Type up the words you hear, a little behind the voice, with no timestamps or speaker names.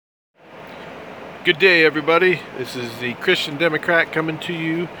Good day, everybody. This is the Christian Democrat coming to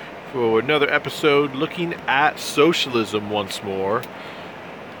you for another episode looking at socialism once more.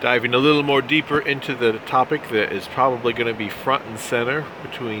 Diving a little more deeper into the topic that is probably going to be front and center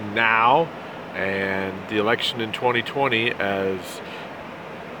between now and the election in 2020 as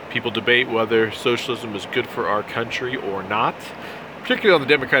people debate whether socialism is good for our country or not. Particularly on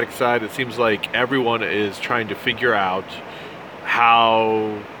the Democratic side, it seems like everyone is trying to figure out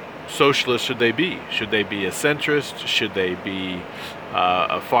how socialist should they be? Should they be a centrist? Should they be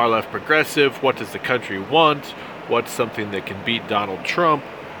a far left progressive? What does the country want? What's something that can beat Donald Trump?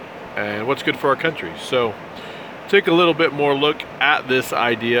 And what's good for our country? So take a little bit more look at this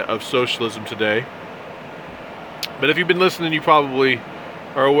idea of socialism today. But if you've been listening, you probably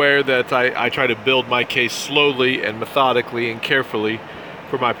are aware that I try to build my case slowly and methodically and carefully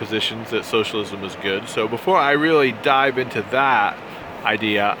for my positions that socialism is good. So before I really dive into that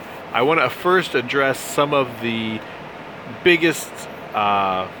idea, I want to first address some of the biggest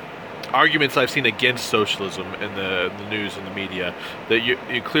arguments I've seen against socialism in the news and the media. That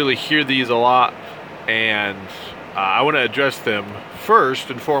you clearly hear these a lot, and I want to address them first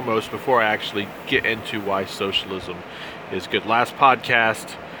and foremost before I actually get into why socialism is good. Last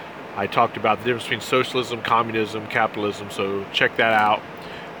podcast, I talked about the difference between socialism, communism, capitalism, so check that out.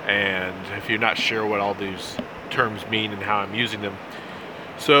 And if you're not sure what all these terms mean and how I'm using them.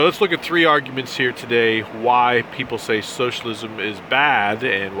 So let's look at three arguments here today why people say socialism is bad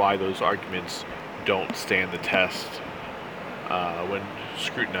and why those arguments don't stand the test when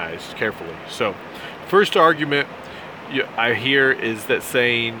scrutinized carefully. So first argument I hear is that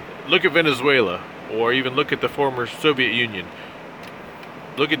saying, look at Venezuela, or even look at the former Soviet Union.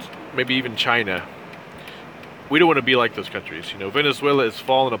 Look at maybe even China. We don't want to be like those countries. Venezuela is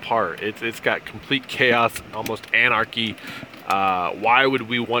falling apart. It's got complete chaos, almost anarchy. Why would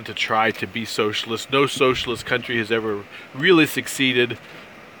we want to try to be socialist? No socialist country has ever really succeeded,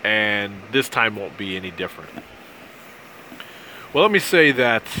 and this time won't be any different. Well, let me say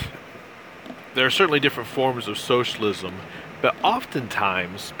that there are certainly different forms of socialism, but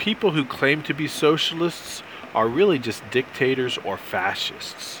oftentimes people who claim to be socialists are really just dictators or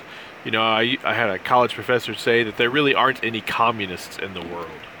fascists. I had a college professor say that there really aren't any communists in the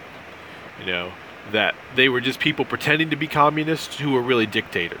world. That they were just people pretending to be communists who were really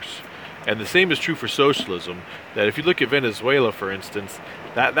dictators. And the same is true for socialism, that if you look at Venezuela, for instance,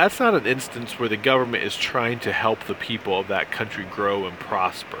 that's not an instance where the government is trying to help the people of that country grow and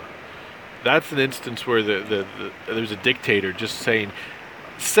prosper. That's an instance where there's a dictator just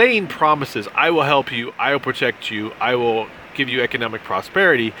saying promises, I will help you, I will protect you, I will give you economic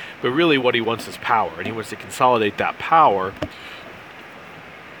prosperity, but really what he wants is power, and he wants to consolidate that power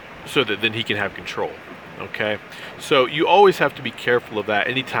so that then he can have control. Okay? So you always have to be careful of that.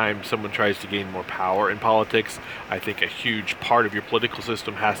 Anytime someone tries to gain more power in politics, I think a huge part of your political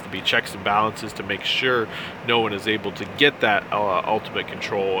system has to be checks and balances to make sure no one is able to get that ultimate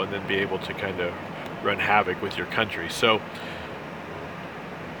control and then be able to kind of run havoc with your country. So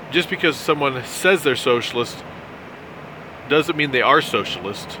just because someone says they're socialist doesn't mean they are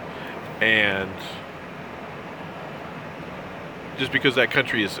socialist, and just because that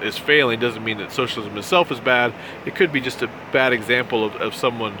country is failing doesn't mean that socialism itself is bad. It could be just a bad example of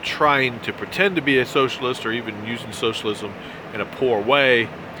someone trying to pretend to be a socialist or even using socialism in a poor way.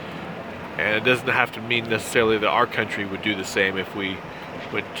 And it doesn't have to mean necessarily that our country would do the same if we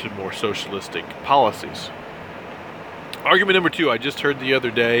went to more socialistic policies. Argument number two, I just heard the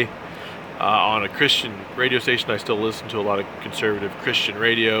other day on a Christian radio station. I still listen to a lot of conservative Christian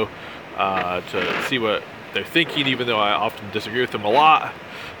radio to see what they're thinking, even though I often disagree with them a lot.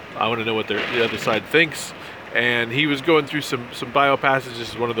 I want to know what the other side thinks. And he was going through some Bible passages. This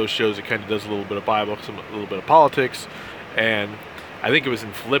is one of those shows that kind of does a little bit of Bible, a little bit of politics. And I think it was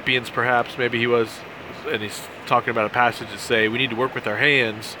in Philippians, perhaps, maybe he was. And he's talking about a passage that say we need to work with our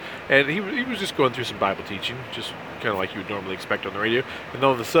hands. And he was just going through some Bible teaching, just kind of like you would normally expect on the radio. And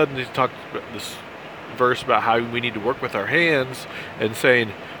all of a sudden he talked about this verse about how we need to work with our hands and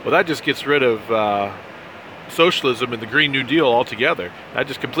saying, well, that just gets rid of socialism and the Green New Deal altogether. That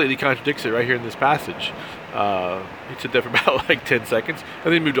just completely contradicts it right here in this passage. He said that for about like 10 seconds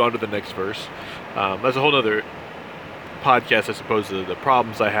and then moved on to the next verse. That's a whole other podcast, I suppose, the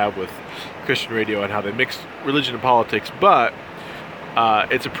problems I have with Christian radio and how they mix religion and politics, but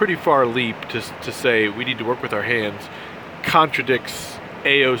it's a pretty far leap to say we need to work with our hands contradicts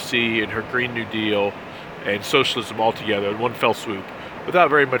AOC and her Green New Deal and socialism altogether in one fell swoop without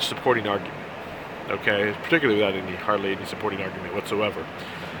very much supporting argument. Okay, particularly without hardly any supporting argument whatsoever.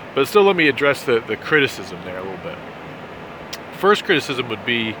 But still, let me address the criticism there a little bit. First criticism would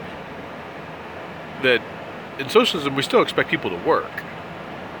be that in socialism we still expect people to work.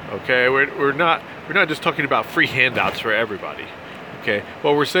 Okay, we're not just talking about free handouts for everybody. Okay,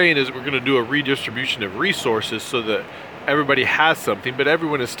 what we're saying is we're going to do a redistribution of resources so that everybody has something, but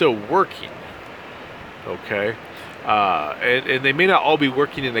everyone is still working. Okay, and they may not all be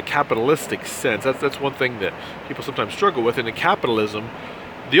working in a capitalistic sense. That's one thing that people sometimes struggle with. In capitalism,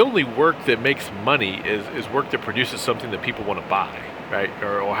 the only work that makes money is work that produces something that people want to buy, right?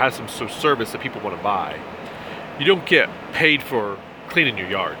 Or has some sort of service that people want to buy. You don't get paid for cleaning your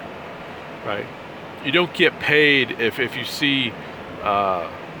yard, right? You don't get paid if you see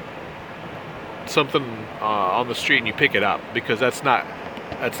something on the street and you pick it up, because that's not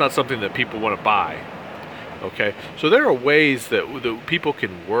something that people want to buy. Okay, so there are ways that people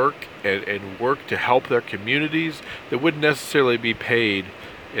can work and work to help their communities that wouldn't necessarily be paid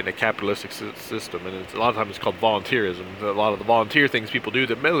in a capitalistic system, and a lot of times it's called volunteerism. A lot of the volunteer things people do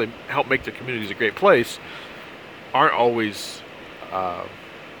that really help make their communities a great place aren't always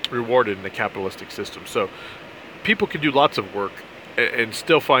rewarded in the capitalistic system. So people can do lots of work and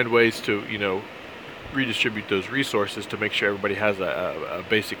still find ways to, redistribute those resources to make sure everybody has a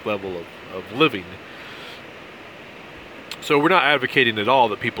basic level of living. So we're not advocating at all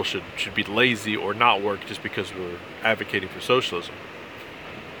that people should be lazy or not work just because we're advocating for socialism.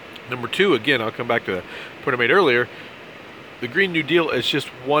 Number two, again, I'll come back to the point I made earlier. The Green New Deal is just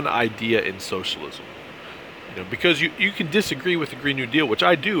one idea in socialism. Because you can disagree with the Green New Deal, which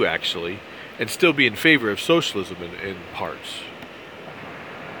I do actually, and still be in favor of socialism in parts.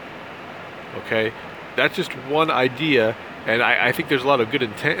 Okay? That's just one idea, and I think there's a lot of good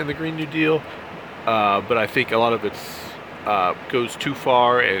intent in the Green New Deal, but I think a lot of it's goes too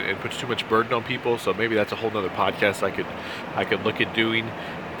far and puts too much burden on people. So maybe that's a whole nother podcast I could look at doing.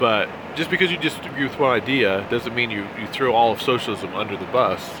 But just because you disagree with one idea doesn't mean you throw all of socialism under the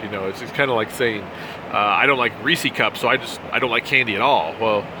bus. It's kind of like saying I don't like Reese cups, so I don't like candy at all.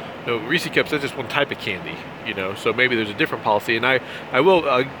 Well, no, Reese cups, that's just one type of candy. So maybe there's a different policy, and I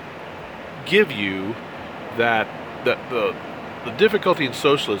will give you that the difficulty in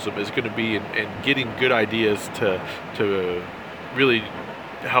socialism is going to be in getting good ideas to really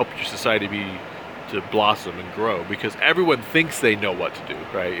help your society to blossom and grow, because everyone thinks they know what to do,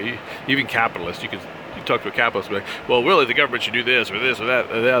 right? Even capitalists, you talk to a capitalist and be like, well, really the government should do this or that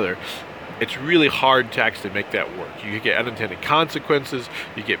or the other. It's really hard to actually make that work. You get unintended consequences.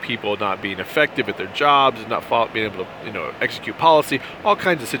 You get people not being effective at their jobs and not being able to, execute policy. All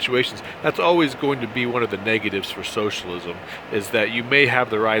kinds of situations. That's always going to be one of the negatives for socialism, is that you may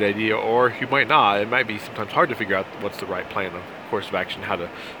have the right idea or you might not. It might be sometimes hard to figure out what's the right plan of course of action, how to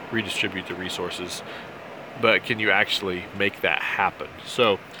redistribute the resources. But can you actually make that happen?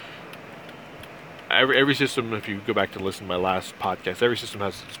 So every system, if you go back to listen to my last podcast, every system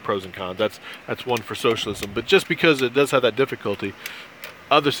has its pros and cons. That's one for socialism. But just because it does have that difficulty,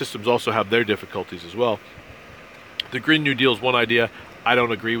 other systems also have their difficulties as well. The Green New Deal is one idea. I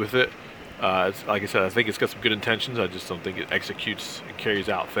don't agree with it. Like I said, I think it's got some good intentions. I just don't think it executes and carries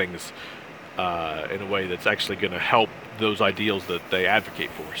out things in a way that's actually going to help those ideals that they advocate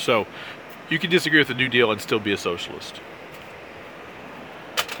for. So you can disagree with the New Deal and still be a socialist.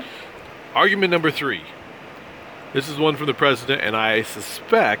 Argument number 3. This is one from the president, and I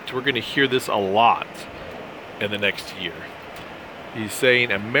suspect we're going to hear this a lot in the next year. He's saying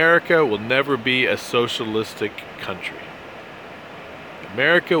America will never be a socialistic country.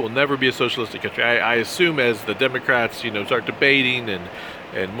 America will never be a socialistic country. I assume as the Democrats, start debating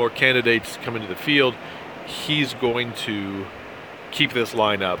and more candidates come into the field, he's going to keep this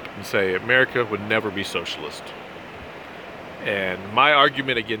line up and say America would never be socialist. And my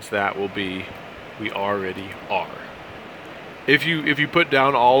argument against that will be, we already are. If you put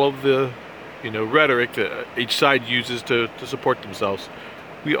down all of the rhetoric that each side uses to support themselves,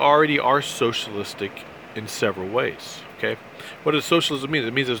 we already are socialistic in several ways. Okay, what does socialism mean?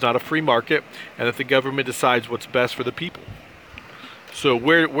 It means there's not a free market and that the government decides what's best for the people. So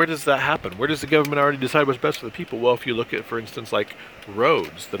where does that happen? Where does the government already decide what's best for the people? Well, if you look at, for instance, like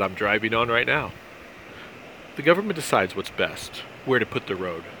roads that I'm driving on right now, the government decides what's best, where to put the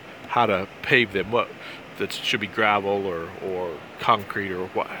road, how to pave them, what that should be gravel or concrete, or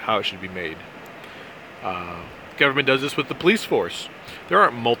how it should be made. Government does this with the police force. There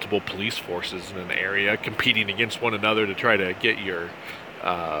aren't multiple police forces in an area competing against one another to try to get your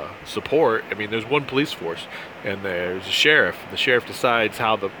support. I mean, there's one police force, and there's a sheriff. The sheriff decides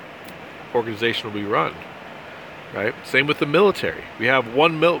how the organization will be run. Right? Same with the military. We have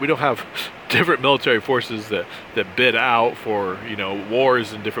we don't have different military forces that bid out for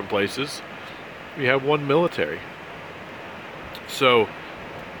wars in different places. We have one military. So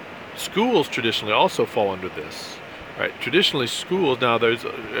schools traditionally also fall under this. Right? Traditionally, schools, now there's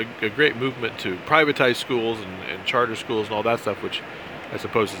a great movement to privatize schools and charter schools and all that stuff, which I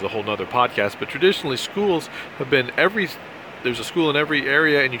suppose is a whole nother podcast. But traditionally, schools have been there's a school in every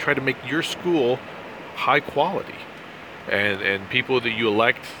area, and you try to make your school high quality. And people that you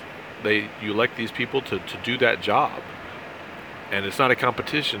elect, you elect these people to do that job. And it's not a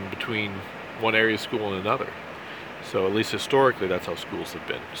competition between one area of school and another. So at least historically, that's how schools have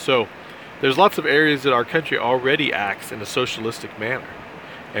been. So there's lots of areas that our country already acts in a socialistic manner.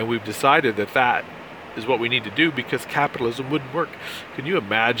 And we've decided that that is what we need to do because capitalism wouldn't work. Can you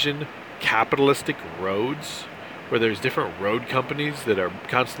imagine capitalistic roads where there's different road companies that are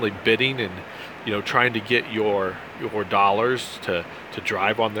constantly bidding and trying to get your dollars to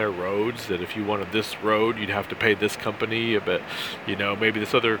drive on their roads, that if you wanted this road you'd have to pay this company, but maybe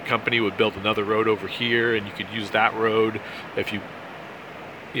this other company would build another road over here and you could use that road if you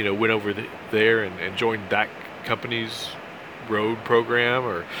went over there and joined that company's road program,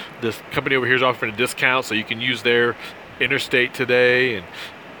 or this company over here is offering a discount so you can use their interstate today, and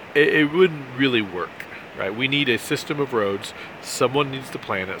it wouldn't really work. Right? We need a system of roads. Someone needs to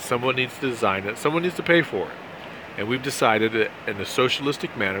plan it. Someone needs to design it. Someone needs to pay for it. And we've decided that in a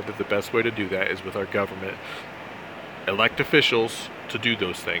socialistic manner that the best way to do that is with our government. Elect officials to do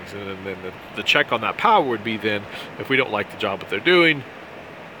those things. And then the check on that power would be then, if we don't like the job that they're doing,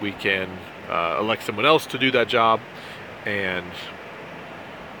 we can elect someone else to do that job, and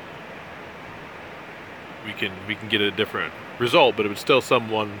we can get a different result, but it would still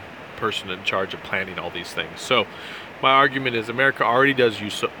someone person in charge of planning all these things. So my argument is America already does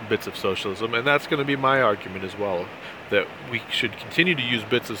use bits of socialism, and that's going to be my argument as well, that we should continue to use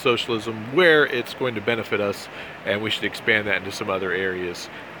bits of socialism where it's going to benefit us, and we should expand that into some other areas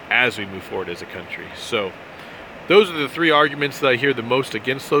as we move forward as a country. So those are the three arguments that I hear the most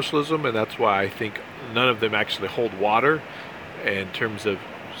against socialism, and that's why I think none of them actually hold water in terms of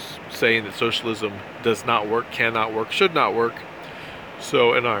saying that socialism does not work, cannot work, should not work.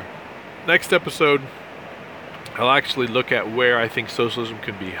 So in our next episode, I'll actually look at where I think socialism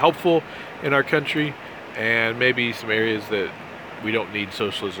can be helpful in our country, and maybe some areas that we don't need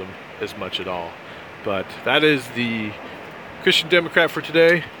socialism as much at all. But that is the Christian Democrat for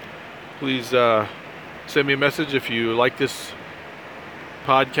today. Please send me a message if you like this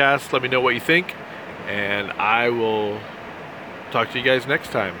podcast. Let me know what you think, and I will talk to you guys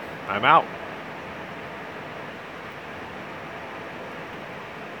next time. I'm out.